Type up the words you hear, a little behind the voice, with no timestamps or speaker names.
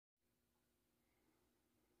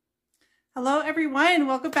Hello everyone,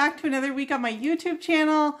 welcome back to another week on my YouTube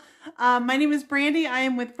channel. My name is Brandy. I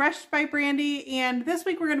am with Brushed by Brandy, and this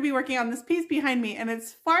week we're going to be working on this piece behind me, and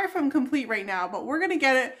it's far from complete right now, but we're going to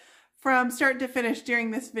get it from start to finish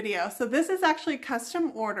during this video. So this is actually a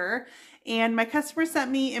custom order, and my customer sent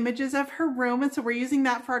me images of her room, and so we're using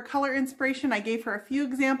that for our color inspiration. I gave her a few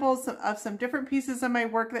examples of some different pieces of my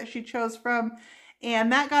work that she chose from, and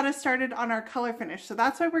that got us started on our color finish. So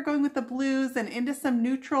that's why we're going with the blues and into some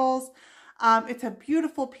neutrals. It's a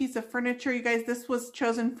beautiful piece of furniture, you guys. This was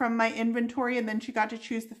chosen from my inventory, and then she got to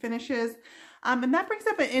choose the finishes. And that brings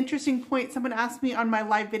up an interesting point. Someone asked me on my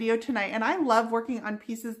live video tonight, and I love working on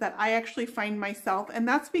pieces that I actually find myself, and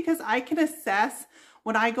that's because I can assess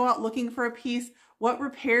when I go out looking for a piece what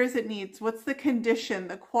repairs it needs, what's the condition,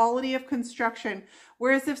 the quality of construction.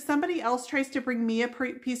 Whereas if somebody else tries to bring me a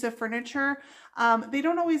piece of furniture, they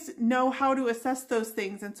don't always know how to assess those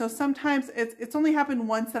things. And so sometimes it's only happened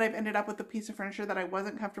once that I've ended up with a piece of furniture that I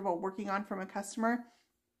wasn't comfortable working on from a customer.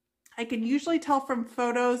 I can usually tell from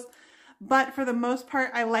photos, but for the most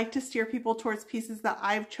part, I like to steer people towards pieces that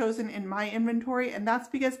I've chosen in my inventory. And that's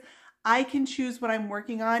because I can choose what I'm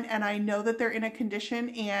working on, and I know that they're in a condition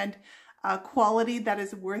and quality that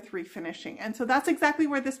is worth refinishing. And so that's exactly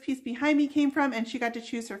where this piece behind me came from, and she got to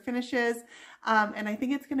choose her finishes. And I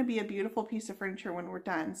think it's going to be a beautiful piece of furniture when we're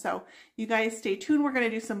done. So you guys stay tuned. We're going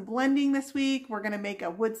to do some blending this week. We're going to make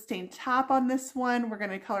a wood stain top on this one. We're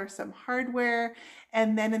going to color some hardware.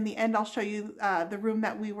 And then in the end, I'll show you the room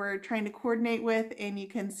that we were trying to coordinate with, and you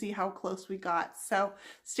can see how close we got. So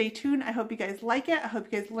stay tuned. I hope you guys like it. I hope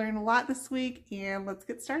you guys learn a lot this week, and let's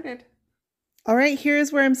get started. All right,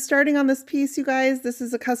 here's where I'm starting on this piece, you guys. This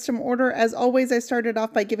is a custom order. As always, I started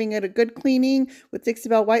off by giving it a good cleaning with Dixie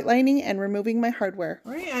Belle white lining and removing my hardware.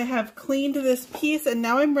 All right, I have cleaned this piece, and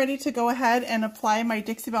now I'm ready to go ahead and apply my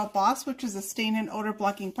Dixie Belle Boss, which is a stain and odor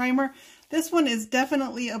blocking primer. This one is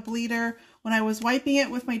definitely a bleeder. When I was wiping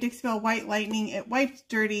it with my Dixie Belle white lightning, it wiped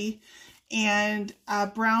dirty and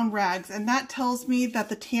brown rags, and that tells me that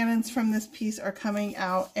the tannins from this piece are coming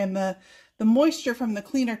out, and the moisture from the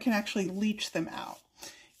cleaner can actually leach them out.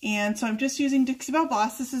 And so I'm just using Dixie Belle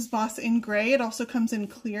Boss. This is Boss in gray. It also comes in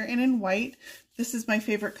clear and in white. This is my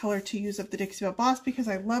favorite color to use of the Dixie Belle Boss because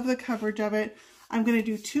I love the coverage of it. I'm going to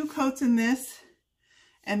do 2 coats in this,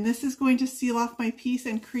 and this is going to seal off my piece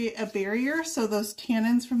and create a barrier so those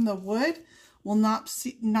tannins from the wood will not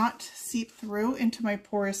seep through into my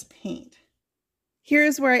porous paint.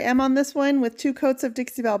 Here's where I am on this one with 2 coats of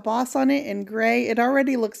Dixie Belle Boss on it in gray. It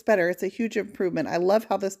already looks better. It's a huge improvement. I love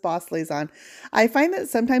how this Boss lays on. I find that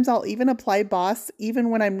sometimes I'll even apply Boss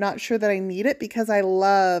even when I'm not sure that I need it because I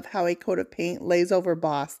love how a coat of paint lays over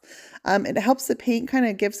Boss. It helps the paint kind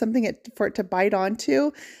of give something for it to bite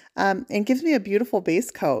onto and gives me a beautiful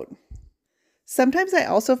base coat. Sometimes I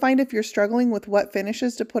also find if you're struggling with what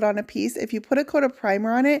finishes to put on a piece, if you put a coat of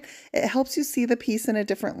primer on it, it helps you see the piece in a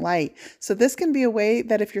different light. So this can be a way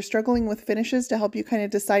that if you're struggling with finishes to help you kind of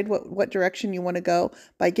decide what direction you want to go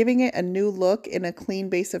by giving it a new look in a clean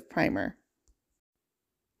base of primer.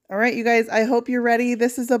 All right, you guys, I hope you're ready.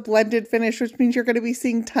 This is a blended finish, which means you're going to be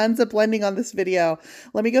seeing tons of blending on this video.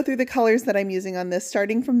 Let me go through the colors that I'm using on this.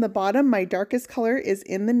 Starting from the bottom, my darkest color is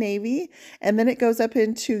in the navy, and then it goes up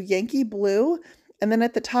into Yankee blue. And then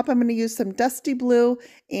at the top, I'm going to use some dusty blue,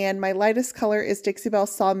 and my lightest color is Dixie Belle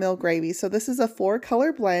Sawmill Gravy. So this is a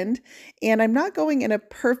 4-color blend, and I'm not going in a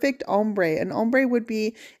perfect ombre. An ombre would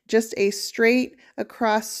be just a straight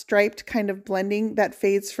across striped kind of blending that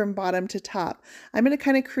fades from bottom to top. I'm going to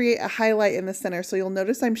kind of create a highlight in the center. So you'll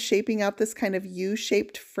notice I'm shaping out this kind of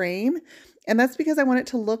U-shaped frame. And that's because I want it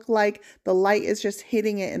to look like the light is just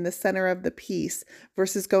hitting it in the center of the piece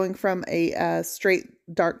versus going from a straight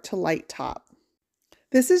dark to light top.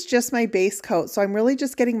 This is just my base coat, so I'm really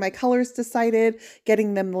just getting my colors decided,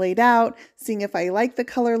 getting them laid out, seeing if I like the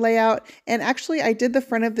color layout. And actually, I did the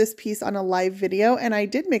front of this piece on a live video, and I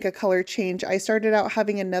did make a color change. I started out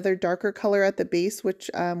having another darker color at the base,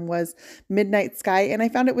 which was Midnight Sky, and I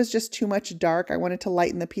found it was just too much dark. I wanted to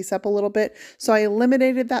lighten the piece up a little bit, so I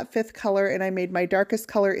eliminated that 5th color, and I made my darkest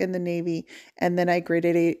color in the navy, and then I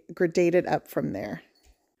gradated up from there.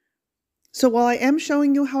 So while I am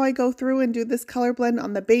showing you how I go through and do this color blend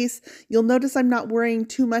on the base, you'll notice I'm not worrying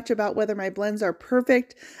too much about whether my blends are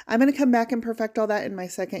perfect. I'm going to come back and perfect all that in my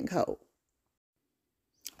 2nd coat.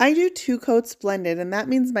 I do 2 coats blended, and that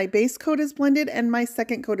means my base coat is blended and my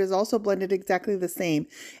 2nd coat is also blended exactly the same.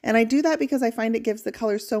 And I do that because I find it gives the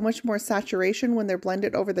colors so much more saturation when they're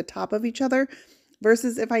blended over the top of each other.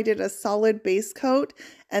 versus if I did a solid base coat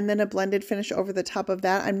and then a blended finish over the top of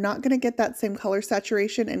that, I'm not going to get that same color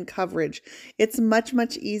saturation and coverage. It's much,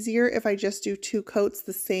 much easier if I just do 2 coats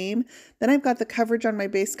the same. Then I've got the coverage on my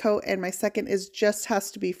base coat, and my second is just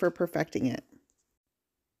has to be for perfecting it.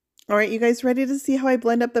 All right, you guys ready to see how I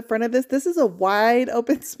blend up the front of this? This is a wide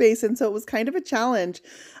open space, and so it was kind of a challenge.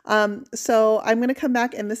 So I'm going to come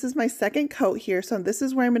back, and this is my second coat here. So this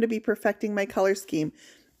is where I'm going to be perfecting my color scheme.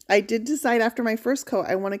 I did decide after my first coat,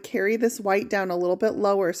 I want to carry this white down a little bit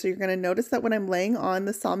lower. So you're going to notice that when I'm laying on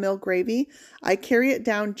the sawmill gravy, I carry it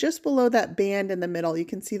down just below that band in the middle. You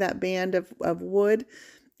can see that band of wood.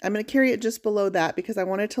 I'm going to carry it just below that because I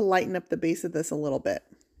wanted to lighten up the base of this a little bit.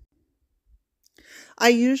 I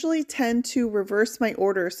usually tend to reverse my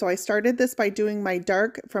order. So I started this by doing my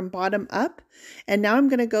dark from bottom up, and now I'm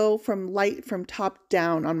going to go from light from top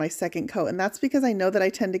down on my second coat. And that's because I know that I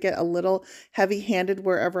tend to get a little heavy-handed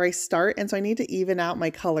wherever I start. And so I need to even out my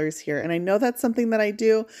colors here. And I know that's something that I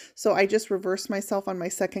do. So I just reverse myself on my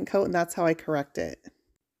second coat, and that's how I correct it.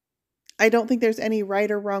 I don't think there's any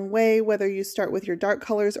right or wrong way, whether you start with your dark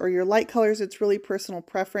colors or your light colors. It's really personal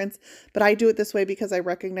preference, but I do it this way because I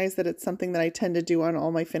recognize that it's something that I tend to do on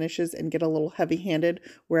all my finishes and get a little heavy-handed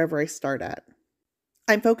wherever I start at.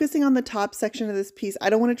 I'm focusing on the top section of this piece. I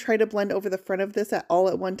don't want to try to blend over the front of this at all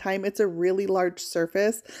at one time. It's a really large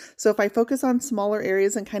surface. So if I focus on smaller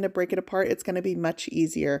areas and kind of break it apart, it's going to be much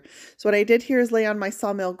easier. So what I did here is lay on my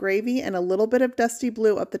sawmill gravy and a little bit of dusty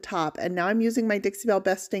blue up the top. And now I'm using my Dixie Belle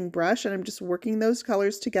Best Sting brush, and I'm just working those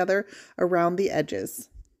colors together around the edges.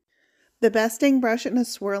 The Best Sting brush in a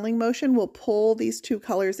swirling motion will pull these 2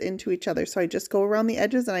 colors into each other. So I just go around the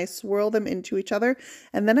edges and I swirl them into each other.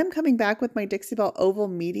 And then I'm coming back with my Dixie Belle Oval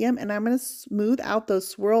Medium, and I'm going to smooth out those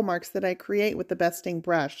swirl marks that I create with the Best Sting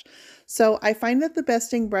brush. So I find that the Best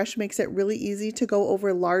Sting brush makes it really easy to go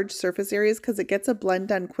over large surface areas because it gets a blend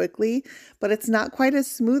done quickly, but it's not quite as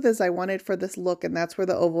smooth as I wanted for this look, and that's where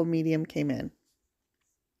the Oval Medium came in.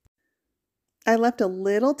 I left a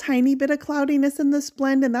little tiny bit of cloudiness in this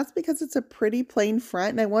blend, and that's because it's a pretty plain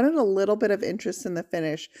front, and I wanted a little bit of interest in the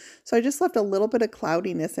finish. So I just left a little bit of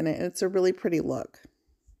cloudiness in it, and it's a really pretty look.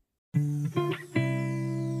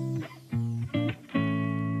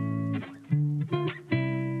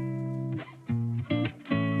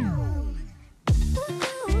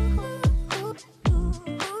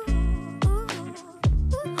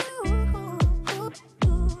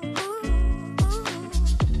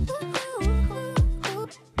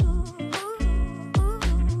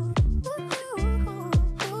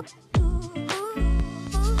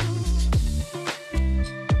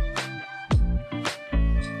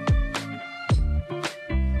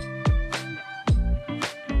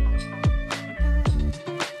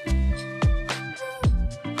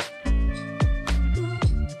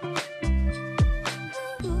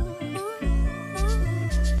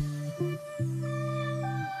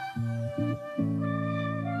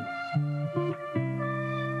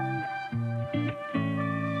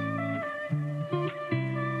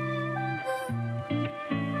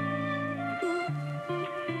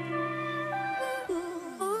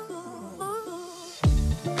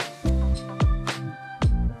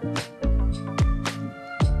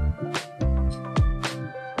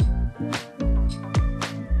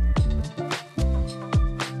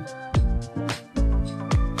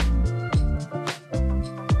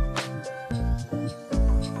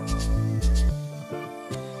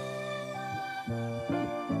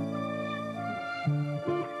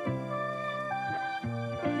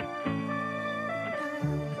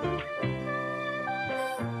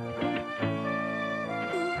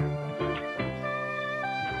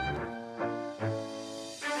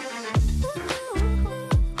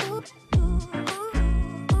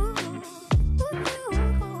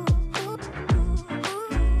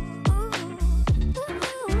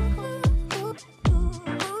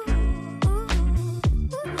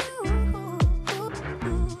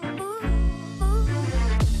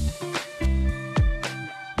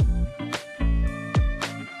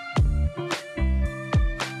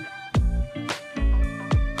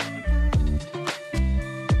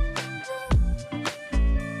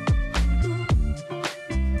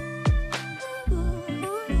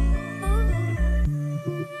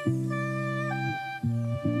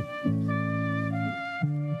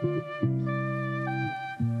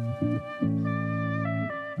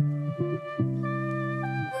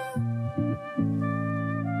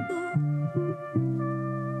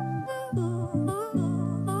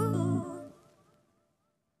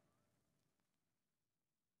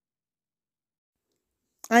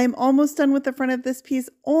 I'm almost done with the front of this piece,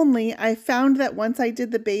 only I found that once I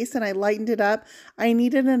did the base and I lightened it up, I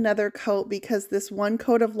needed another coat because this one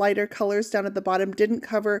coat of lighter colors down at the bottom didn't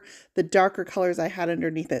cover the darker colors I had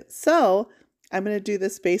underneath it. So I'm going to do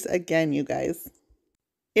this base again, you guys.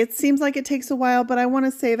 It seems like it takes a while, but I want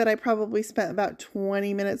to say that I probably spent about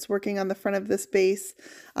 20 minutes working on the front of this base.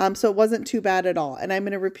 So it wasn't too bad at all. And I'm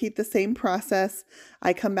going to repeat the same process.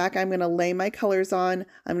 I come back, I'm going to lay my colors on.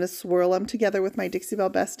 I'm going to swirl them together with my Dixie Belle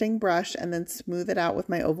Best Sting brush and then smooth it out with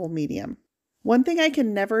my oval medium. One thing I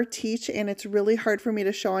can never teach, and it's really hard for me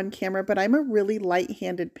to show on camera, but I'm a really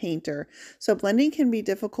light-handed painter. So blending can be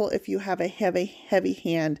difficult if you have a heavy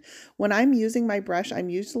hand. When I'm using my brush,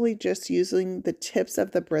 I'm usually just using the tips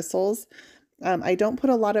of the bristles. I don't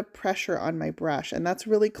put a lot of pressure on my brush, and that's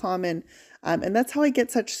really common. And that's how I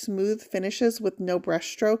get such smooth finishes with no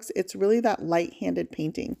brush strokes. It's really that light-handed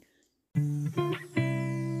painting.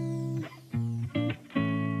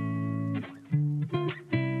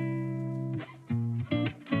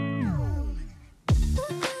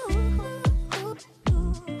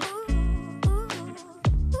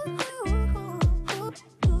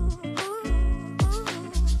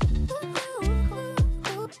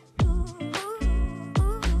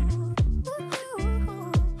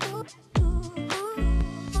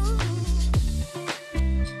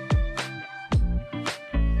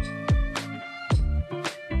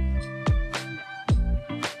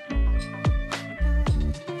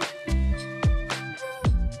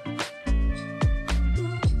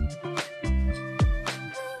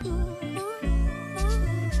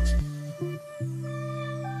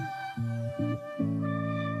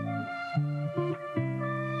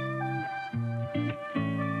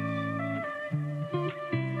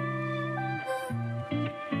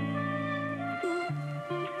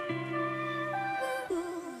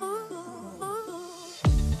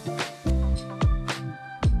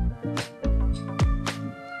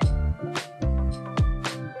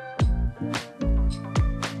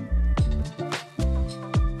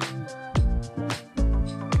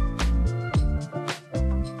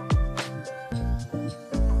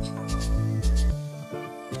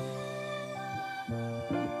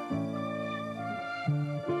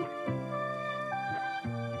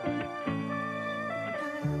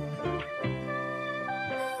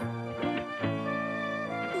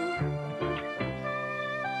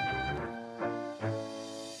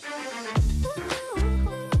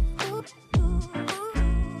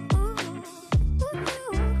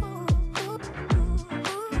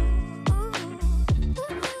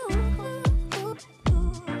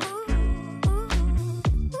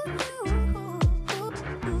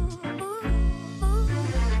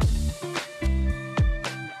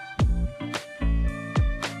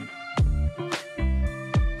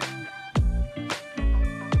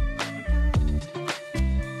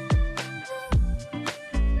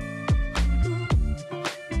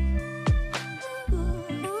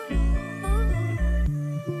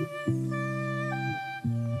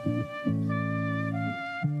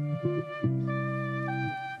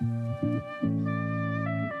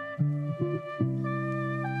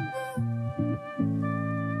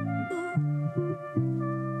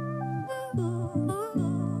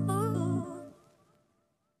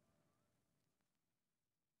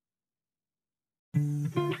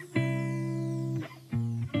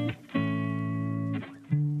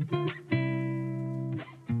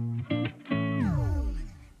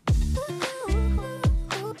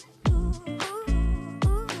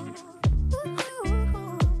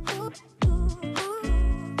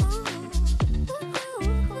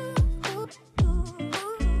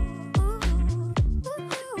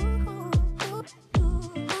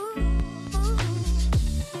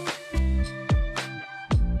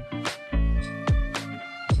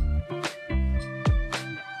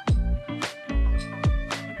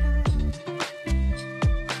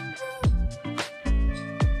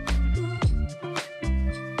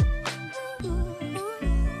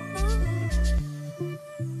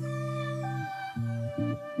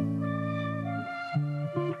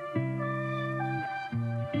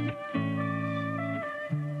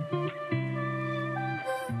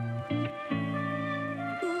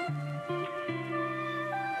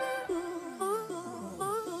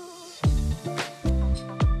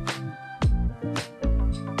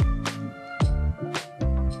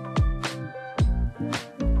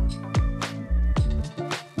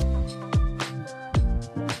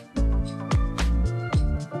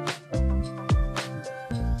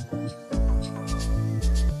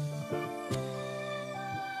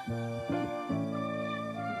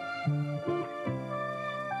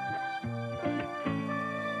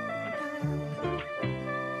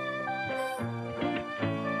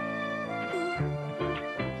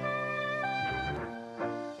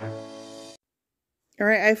 All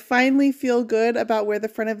right, I finally feel good about where the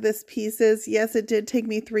front of this piece is. Yes, it did take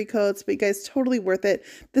me 3 coats, but you guys, totally worth it.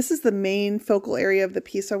 This is the main focal area of the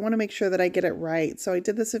piece, so I want to make sure that I get it right. So I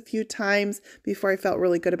did this a few times before I felt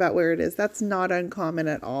really good about where it is. That's not uncommon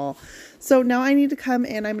at all. So now I need to come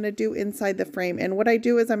and I'm going to do inside the frame. And what I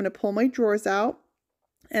do is I'm going to pull my drawers out.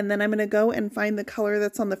 And then I'm going to go and find the color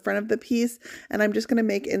that's on the front of the piece, and I'm just going to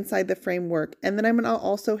make inside the frame work. And then I'm going to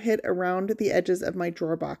also hit around the edges of my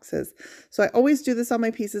drawer boxes. So I always do this on my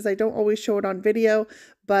pieces. I don't always show it on video,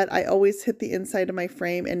 but I always hit the inside of my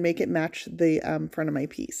frame and make it match the front of my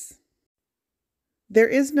piece. There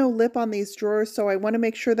is no lip on these drawers, so I want to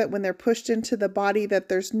make sure that when they're pushed into the body that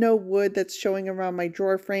there's no wood that's showing around my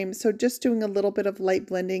drawer frame. So just doing a little bit of light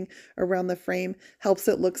blending around the frame helps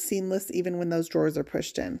it look seamless even when those drawers are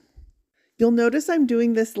pushed in. You'll notice I'm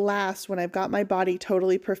doing this last when I've got my body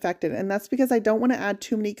totally perfected, and that's because I don't want to add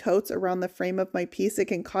too many coats around the frame of my piece. It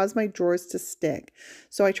can cause my drawers to stick.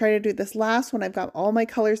 So I try to do this last when I've got all my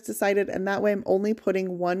colors decided, and that way I'm only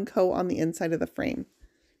putting 1 coat on the inside of the frame.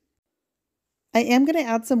 I am going to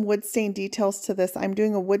add some wood stain details to this. I'm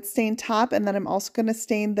doing a wood stain top, and then I'm also going to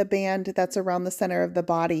stain the band that's around the center of the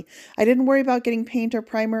body. I didn't worry about getting paint or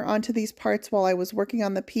primer onto these parts while I was working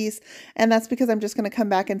on the piece, and that's because I'm just going to come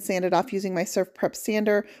back and sand it off using my Surf Prep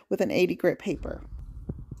sander with an 80 grit paper.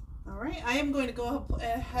 All right, I am going to go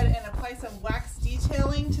ahead and apply some wax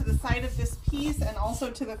detailing to the side of this piece and also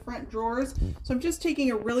to the front drawers. So I'm just taking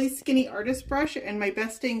a really skinny artist brush and my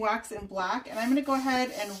Best Stain Wax in black, and I'm going to go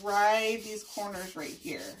ahead and ride these corners right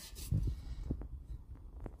here.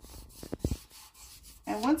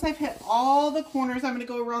 And once I've hit all the corners, I'm going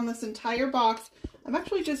to go around this entire box. I'm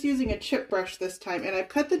actually just using a chip brush this time, and I've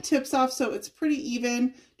cut the tips off so it's pretty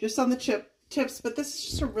even just on the tips, but this is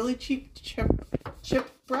just a really cheap chip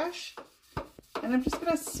brush, and I'm just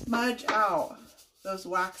going to smudge out those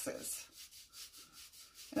waxes,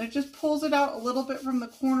 and it just pulls it out a little bit from the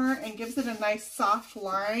corner and gives it a nice soft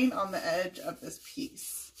line on the edge of this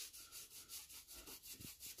piece.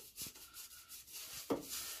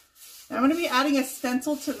 Now I'm going to be adding a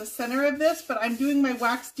stencil to the center of this, but I'm doing my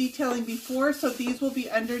wax detailing before, so these will be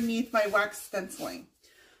underneath my wax stenciling.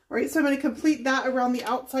 All right, so I'm going to complete that around the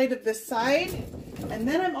outside of this side. And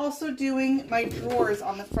then I'm also doing my drawers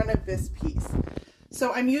on the front of this piece.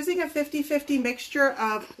 So I'm using a 50-50 mixture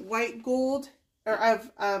of white gold, or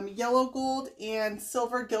of yellow gold and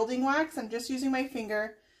silver gilding wax. I'm just using my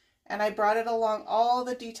finger, and I brought it along all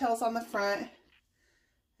the details on the front.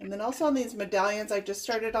 And then also on these medallions, I just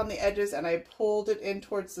started on the edges and I pulled it in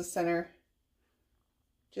towards the center,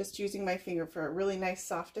 just using my finger for a really nice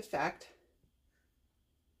soft effect.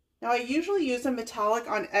 Now I usually use a metallic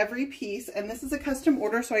on every piece, and this is a custom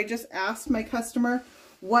order, so I just asked my customer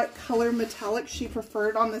what color metallic she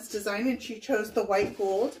preferred on this design, and she chose the white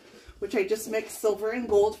gold, which I just mixed silver and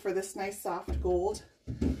gold for this nice soft gold.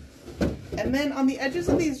 And then on the edges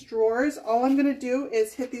of these drawers, all I'm going to do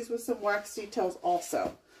is hit these with some wax details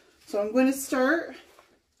also. So I'm going to start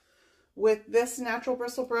with this natural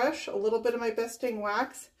bristle brush, a little bit of my Best Stain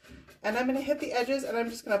Wax, and I'm going to hit the edges and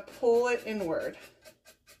I'm just going to pull it inward.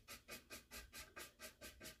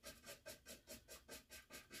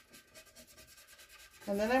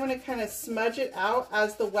 And then I'm going to kind of smudge it out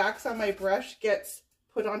as the wax on my brush gets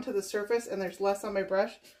put onto the surface and there's less on my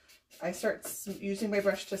brush. I start using my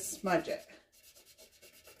brush to smudge it.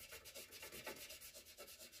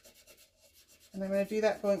 And I'm going to do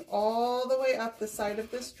that going all the way up the side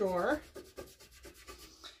of this drawer.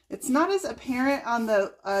 It's not as apparent on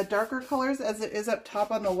the darker colors as it is up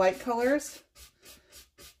top on the light colors,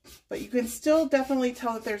 but you can still definitely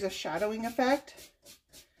tell that there's a shadowing effect.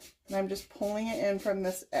 And I'm just pulling it in from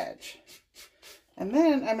this edge. And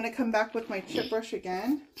then I'm going to come back with my chip brush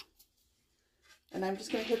again. And I'm just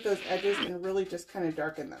going to hit those edges and really just kind of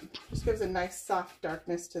darken them. Just gives a nice soft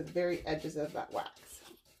darkness to the very edges of that wax.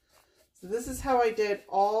 So this is how I did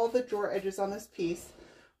all the drawer edges on this piece.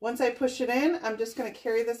 Once I push it in, I'm just going to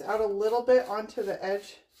carry this out a little bit onto the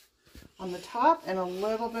edge on the top and a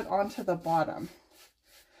little bit onto the bottom.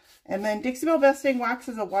 And then Dixie Belle Best Stain Wax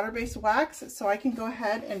is a water-based wax, so I can go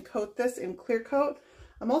ahead and coat this in clear coat.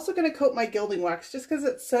 I'm also going to coat my gilding wax just because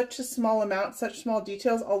it's such a small amount, such small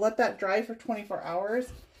details. I'll let that dry for 24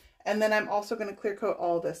 hours. And then I'm also going to clear coat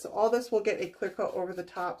all of this. So all this will get a clear coat over the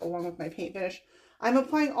top along with my paint finish. I'm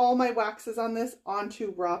applying all my waxes on this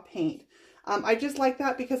onto raw paint. I just like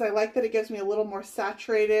that because I like that it gives me a little more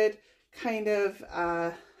saturated, kind of,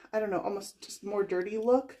 I don't know, almost just more dirty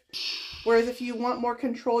look. Whereas if you want more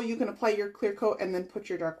control, you can apply your clear coat and then put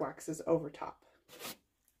your dark waxes over top.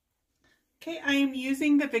 Okay, I am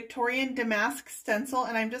using the Victorian Damask stencil,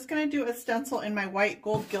 and I'm just going to do a stencil in my white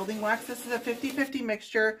gold gilding wax. This is a 50-50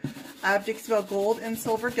 mixture of Dixie Belle gold and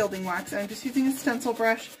silver gilding wax. And I'm just using a stencil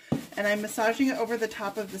brush, and I'm massaging it over the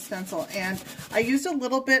top of the stencil. And I used a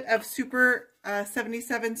little bit of Super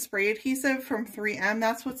 77 spray adhesive from 3M.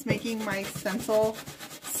 That's what's making my stencil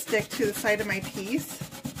stick to the side of my piece.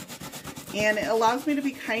 And it allows me to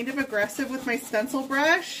be kind of aggressive with my stencil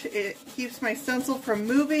brush. It keeps my stencil from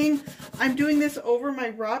moving. I'm doing this over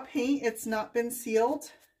my raw paint. It's not been sealed.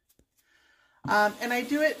 And I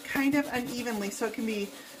do it kind of unevenly, so it can be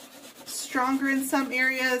stronger in some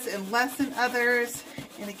areas and less in others.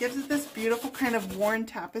 And it gives it this beautiful kind of worn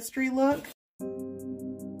tapestry look.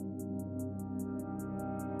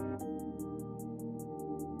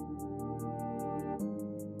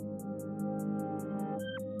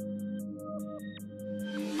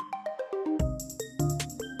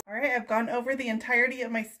 Alright, I've gone over the entirety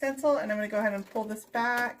of my stencil, and I'm going to go ahead and pull this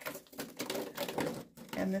back.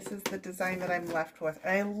 And this is the design that I'm left with.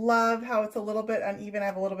 I love how it's a little bit uneven. I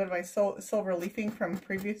have a little bit of my silver leafing from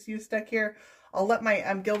previous use stuck here. I'll let my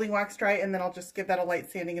gilding wax dry, and then I'll just give that a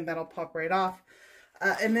light sanding, and that'll pop right off.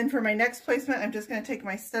 And then for my next placement, I'm just going to take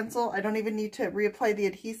my stencil. I don't even need to reapply the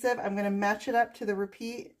adhesive. I'm going to match it up to the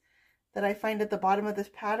repeat that I find at the bottom of this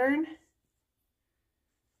pattern,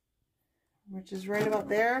 which is right about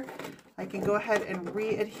there. I can go ahead and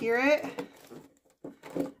re-adhere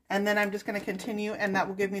it. And then I'm just going to continue, and that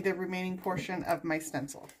will give me the remaining portion of my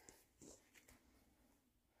stencil.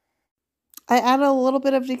 I added a little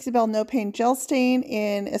bit of Dixie Belle No Pain Gel Stain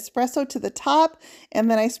in Espresso to the top,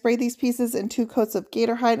 and then I sprayed these pieces in 2 coats of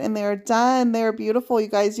Gator Hide, and they're done. They're beautiful, you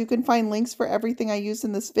guys. You can find links for everything I used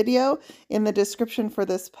in this video in the description for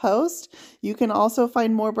this post. You can also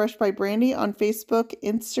find more Brush by Brandy on Facebook,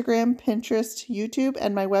 Instagram, Pinterest, YouTube,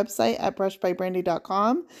 and my website at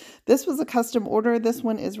brushbybrandy.com. This was a custom order. This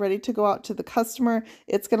one is ready to go out to the customer.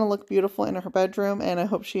 It's going to look beautiful in her bedroom, and I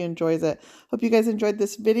hope she enjoys it. Hope you guys enjoyed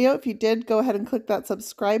this video. If you did, go ahead and click that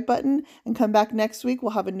subscribe button and come back next week.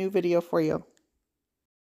 We'll have a new video for you.